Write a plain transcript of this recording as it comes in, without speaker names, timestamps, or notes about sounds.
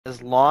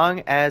As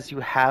long as you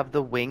have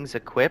the wings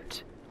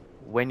equipped,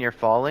 when you're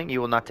falling, you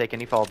will not take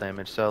any fall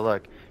damage. So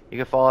look, you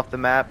can fall off the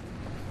map.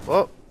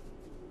 Whoa,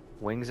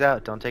 wings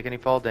out, don't take any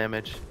fall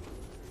damage.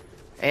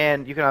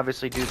 And you can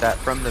obviously do that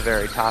from the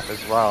very top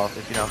as well.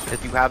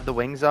 If you have the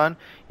wings on,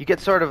 you get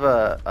sort of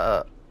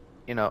a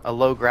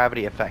low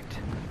gravity effect.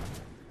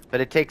 But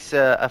it takes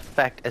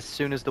effect as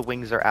soon as the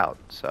wings are out.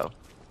 So,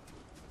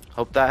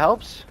 hope that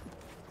helps.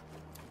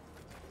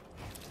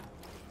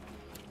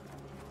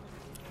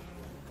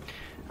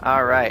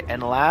 Alright,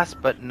 and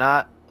last but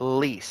not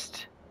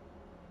least,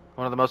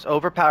 one of the most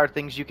overpowered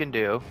things you can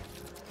do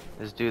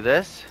is do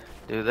this,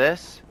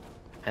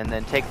 and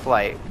then take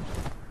flight.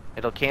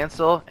 It'll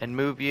cancel and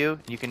move you.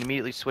 You can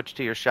immediately switch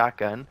to your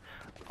shotgun,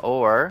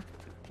 or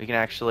you can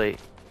actually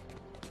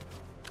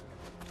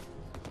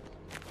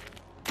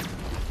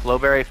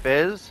Flowberry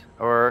Fizz,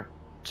 or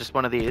just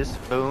one of these.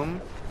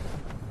 Boom.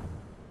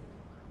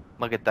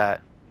 Look at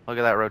that. Look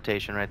at that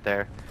rotation right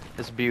there.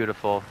 It's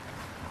beautiful.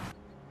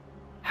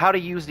 How to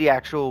use the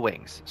actual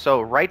wings. So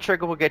right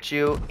trigger will get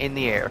you in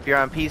the air. If you're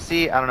on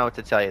PC, I don't know what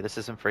to tell you. This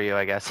isn't for you,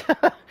 I guess.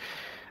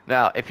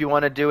 Now, if you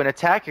want to do an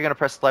attack, you're going to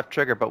press left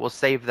trigger, but we'll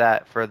save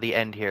that for the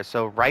end here.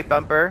 So right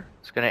bumper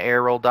is going to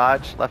air roll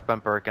dodge. Left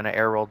bumper going to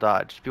air roll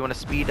dodge. If you want to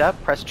speed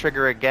up, press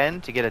trigger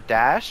again to get a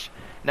dash.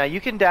 Now you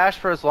can dash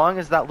for as long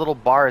as that little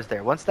bar is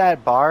there. Once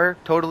that bar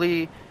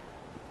totally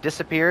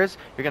disappears,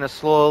 you're going to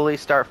slowly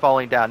start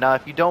falling down. Now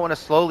if you don't want to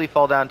slowly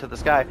fall down to the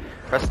sky,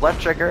 press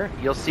left trigger,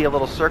 you'll see a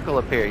little circle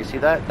appear. You see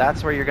that?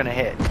 That's where you're going to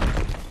hit.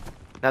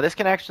 Now this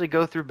can actually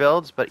go through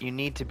builds, but you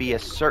need to be a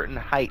certain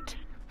height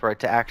for it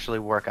to actually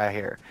work out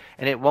here.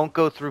 And it won't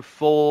go through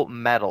full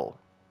metal.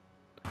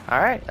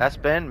 Alright, that's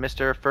been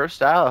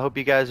MrFirstStyle. I hope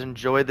you guys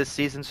enjoyed this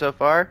season so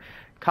far.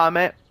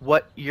 Comment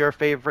what your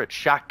favorite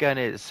shotgun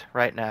is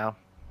right now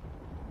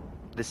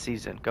this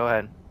season. Go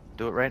ahead.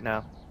 Do it right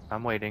now.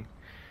 I'm waiting.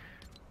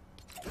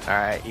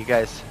 Alright, you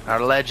guys are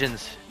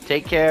legends.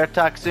 Take care.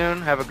 Talk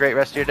soon. Have a great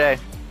rest of your day.